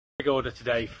Big order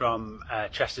today from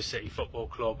Chester City Football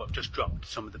Club. I've just dropped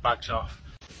some of the bags off.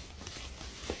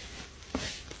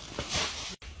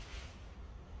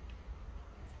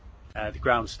 The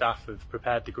ground staff have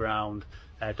prepared the ground,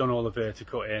 done all the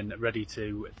verticutting, ready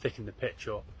to thicken the pitch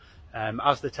up.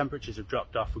 As the temperatures have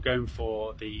dropped off, we're going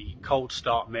for the cold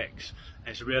start mix.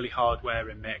 It's a really hard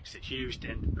wearing mix. It's used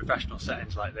in professional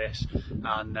settings like this,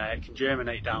 and it can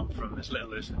germinate down from as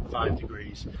little as 5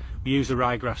 degrees. We use the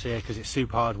ryegrass here because it's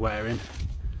super hard wearing.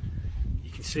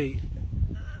 You can see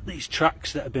these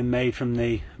tracks that have been made from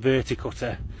the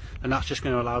verticutter, and that's just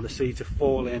going to allow the seed to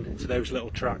fall into those little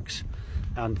tracks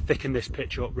and thicken this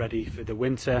pitch up ready for the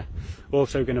winter. We're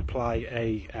also going to apply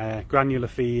a granular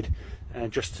feed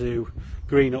just to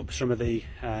green up some of the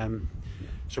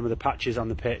patches on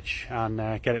the pitch and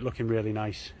get it looking really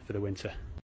nice for the winter.